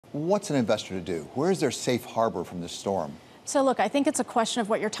What's an investor to do? Where is their safe harbor from this storm? So look, I think it's a question of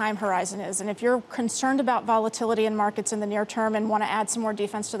what your time horizon is. And if you're concerned about volatility in markets in the near term and want to add some more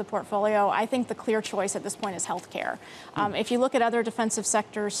defense to the portfolio, I think the clear choice at this point is healthcare. If you look at other defensive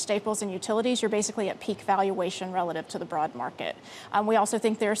sectors, staples and utilities, you're basically at peak valuation relative to the broad market. We also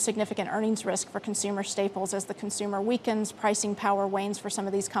think there's significant earnings risk for consumer staples as the consumer weakens, pricing power wanes for some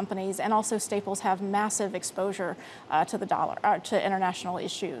of these companies, and also staples have massive exposure to the dollar, to international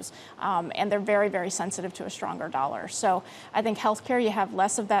issues. And they're very, very sensitive to a stronger dollar. So I think healthcare, you have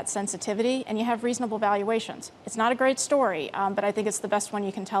less of that sensitivity and you have reasonable valuations. It's not a great story, but I think it's the best one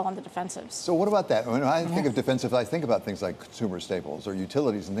you can tell on the defensives. So what about that? When I think of defensive, I think about things like consumer staples or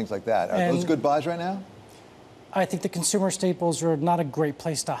utilities and things like that. Are those good buys right now? I think the consumer staples are not a great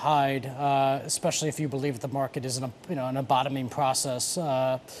place to hide, especially if you believe that the market is in a bottoming process.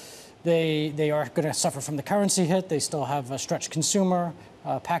 They are going to suffer from the currency hit. They still have a stretched consumer,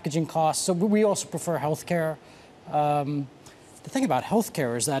 packaging costs. So we also prefer healthcare. The thing about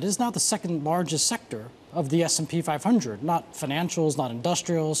healthcare is that it is now the second largest sector of the S&P 500, not financials, not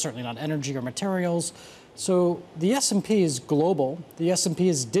industrials, certainly not energy or materials. So the S&P is global, the S&P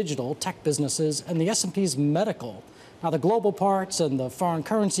is digital, tech businesses, and the S&P is medical. Now the global parts and the foreign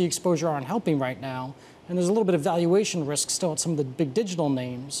currency exposure aren't helping right now, and there's a little bit of valuation risk still at some of the big digital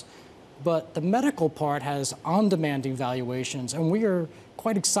names. But the medical part has on-demanding valuations, and we are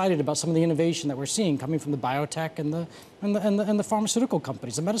quite excited about some of the innovation that we're seeing coming from the biotech and the pharmaceutical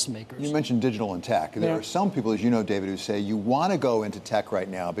companies, the medicine makers. You mentioned digital and tech. There are some people, as you know, David, who say you want to go into tech right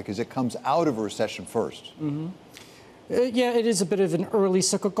now because it comes out of a recession first. Yeah, it is a bit of an early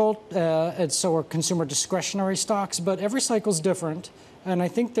cyclical, and so are consumer discretionary stocks, but every cycle is different. And I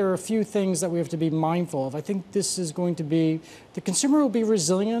think there are a few things that we have to be mindful of. I think this is going to be, the consumer will be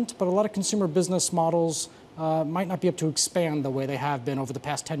resilient, but a lot of consumer business models might not be able to expand the way they have been over the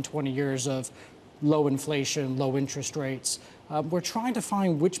past 10, 20 years of low inflation, low interest rates. We're trying to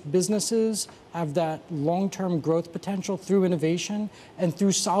find which businesses have that long-term growth potential through innovation and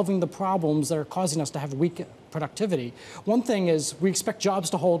through solving the problems that are causing us to have weak productivity. One thing is we expect jobs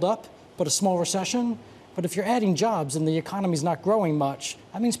to hold up, but a small recession. But if you're adding jobs and the economy's not growing much,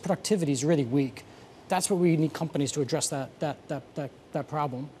 that means productivity is really weak. That's what we need companies to address that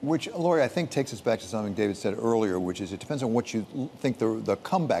problem. Which, Lori, I think takes us back to something David said earlier, which is it depends on what you think the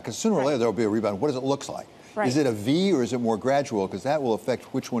comeback, because sooner or later there will be a rebound. What does it look like? Right. Is it a V or is it more gradual? Because that will affect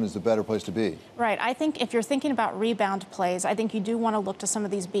which one is the better place to be. Right. I think if you're thinking about rebound plays, I think you do want to look to some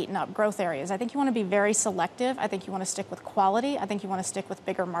of these beaten up growth areas. I think you want to be very selective. I think you want to stick with quality. I think you want to stick with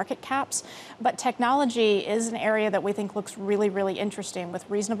bigger market caps. But technology is an area that we think looks really, really interesting with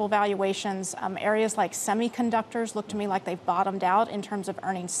reasonable valuations. Areas like semiconductors look to me like they've bottomed out in terms of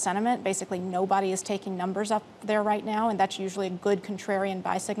earnings sentiment. Basically, nobody is taking numbers up there right now, and that's usually a good contrarian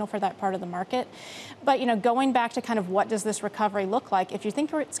buy signal for that part of the market. But, going back to kind of what does this recovery look like, if you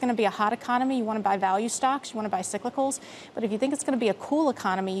think it's going to be a hot economy, you want to buy value stocks, you want to buy cyclicals. But if you think it's going to be a cool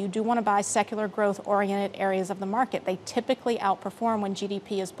economy, you do want to buy secular growth-oriented areas of the market. They typically outperform when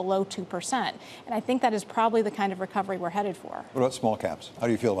GDP is below 2%. And I think that is probably the kind of recovery we're headed for. What about small caps? How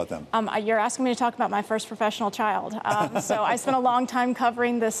do you feel about them? You're asking me to talk about my first professional child. So I spent a long time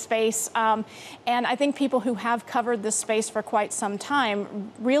covering this space. And I think people who have covered this space for quite some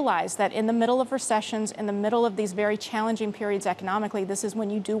time realize that in the middle of recessions, in the middle of these very challenging periods economically, this is when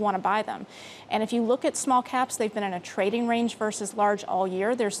you do want to buy them. And if you look at small caps, they've been in a trading range versus large all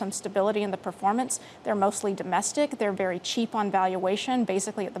year. There's some stability in the performance. They're mostly domestic. They're very cheap on valuation,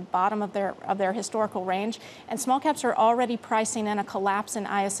 basically at the bottom of their historical range. And small caps are already pricing in a collapse in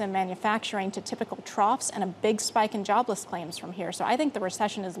ISM manufacturing to typical troughs and a big spike in jobless claims from here. So I think the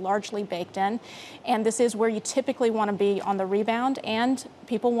recession is largely baked in. And this is where you typically want to be on the rebound. And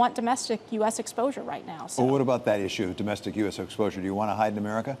people want domestic U.S. exposure right now. So. Well, what about that issue of domestic U.S. exposure? Do you want to hide in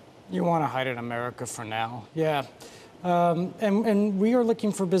America? You want to hide in America for now, yeah. And we are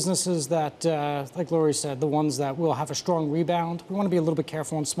looking for businesses that, like Lori said, the ones that will have a strong rebound. We want to be a little bit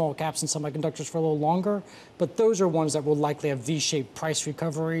careful on small caps and semiconductors for a little longer, but those are ones that will likely have V-shaped price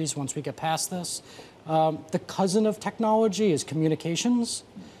recoveries once we get past this. The cousin of technology is communications,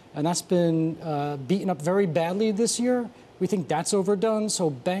 and that's been beaten up very badly this year. We think that's overdone. So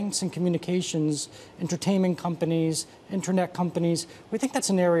banks and communications, entertainment companies, internet companies, we think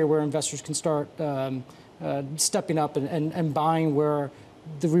that's an area where investors can start stepping up and buying where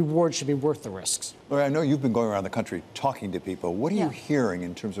the reward should be worth the risks. Lori, I know you've been going around the country talking to people. What are you hearing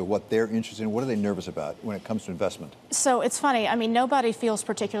in terms of what they're interested in? What are they nervous about when it comes to investment? So it's funny. I mean, nobody feels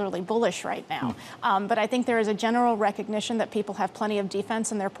particularly bullish right now. But I think there is a general recognition that people have plenty of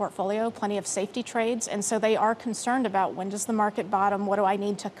defense in their portfolio, plenty of safety trades. And so they are concerned about, when does the market bottom? What do I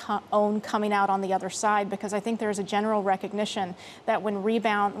need to own coming out on the other side? Because I think there is a general recognition that when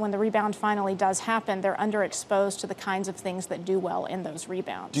the rebound finally does happen, they're underexposed to the kinds of things that do well in those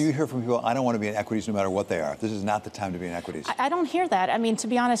rebounds. Do you hear from people, I don't want to be in equities no matter what they are? This is not the time to be in equities. I don't hear that. I mean, to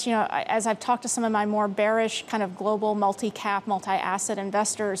be honest, you know, as I've talked to some of my more bearish kind of global multi-cap, multi-asset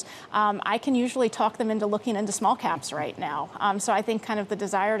investors, I can usually talk them into looking into small caps right now. So I think kind of the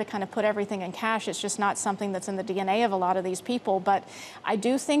desire to kind of put everything in cash is just not something that's in the DNA of a lot of these people. But I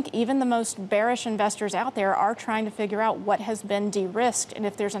do think even the most bearish investors out there are trying to figure out what has been de-risked and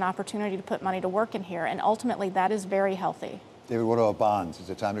if there's an opportunity to put money to work in here. And ultimately, that is very healthy. David, what about bonds?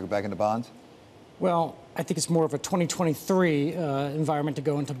 Is it time to go back into bonds? Well, I think it's more of a 2023 environment to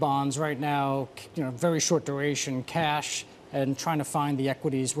go into bonds right now. You know, very short duration, cash, and trying to find the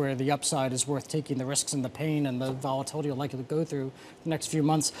equities where the upside is worth taking the risks and the pain and the volatility you're likely to go through the next few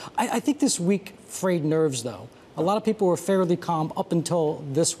months. I think this week frayed nerves, though. A lot of people were fairly calm up until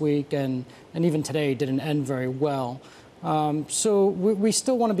this week, and even today didn't end very well. So we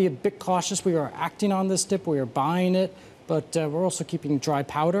still want to be a bit cautious. We are acting on this dip. We are buying it, but we're also keeping dry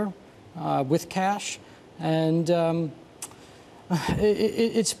powder with cash. And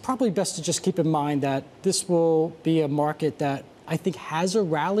it's probably best to just keep in mind that this will be a market that I think has a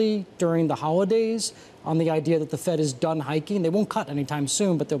rally during the holidays on the idea that the Fed is done hiking. They won't cut anytime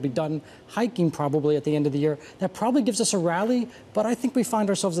soon, but they'll be done hiking probably at the end of the year. That probably gives us a rally, but I think we find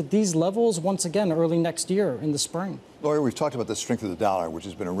ourselves at these levels once again early next year in the spring. Lori, we've talked about the strength of the dollar, which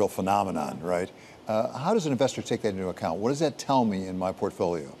has been a real phenomenon, right? How does an investor take that into account? What does that tell me in my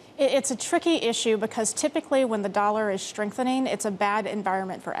portfolio? It's a tricky issue because typically when the dollar is strengthening, it's a bad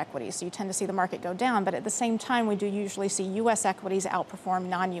environment for equities. So you tend to see the market go down. But at the same time, we do usually see U.S. equities outperform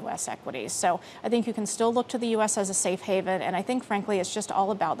non-U.S. equities. So I think you can still look to the U.S. as a safe haven. And I think, frankly, it's just all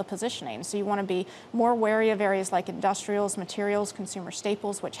about the positioning. So you want to be more wary of areas like industrials, materials, consumer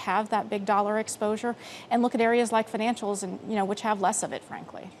staples, which have that big dollar exposure, and look at areas like financials, and which have less of it,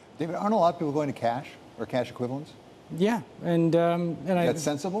 frankly. David, aren't a lot of people going to cash or cash equivalents? Yeah, and That's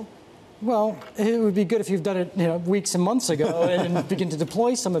sensible? Well, it would be good if you've done it, weeks and months ago and begin to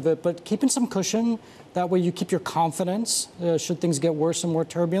deploy some of it. But keeping some cushion, that way you keep your confidence should things get worse and more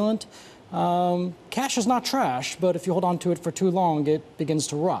turbulent. Cash is not trash, but if you hold on to it for too long, it begins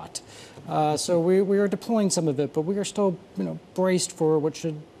to rot. So we are deploying some of it, but we are still, braced for what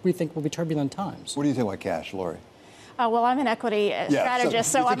we think will be turbulent times. What do you think about cash, Lori? Well, I'm an equity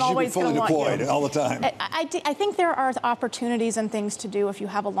strategist, so I'm always going to want fully deployed all the time. I think there are opportunities and things to do if you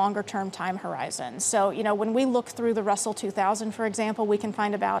have a longer-term time horizon. So, when we look through the Russell 2000, for example, we can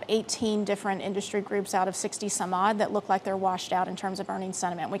find about 18 different industry groups out of 60 some odd that look like they're washed out in terms of earnings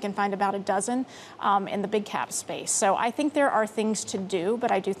sentiment. We can find about a dozen in the big cap space. So I think there are things to do,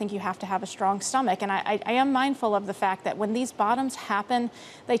 but I do think you have to have a strong stomach. And I am mindful of the fact that when these bottoms happen,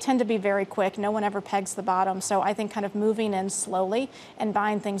 they tend to be very quick. No one ever pegs the bottom. So I think kind of moving in slowly and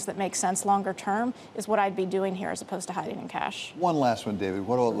buying things that make sense longer term is what I'd be doing here as opposed to hiding in cash. One last one, David.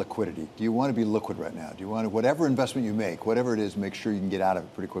 What about liquidity? Do you want to be liquid right now? Do you want to, whatever investment you make, whatever it is, make sure you can get out of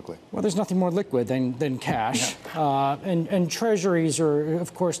it pretty quickly? Well, there's nothing more liquid than cash. Yeah. And treasuries are,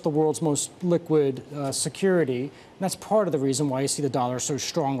 of course, the world's most liquid security. And that's part of the reason why you see the dollar so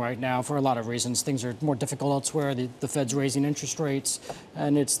strong right now for a lot of reasons. Things are more difficult elsewhere. The Fed's raising interest rates,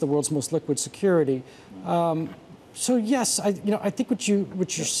 and it's the world's most liquid security. So yes, I think what you're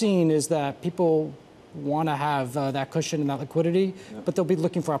seeing is that people want to have that cushion and that liquidity, but they'll be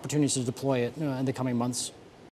looking for opportunities to deploy it in the coming months.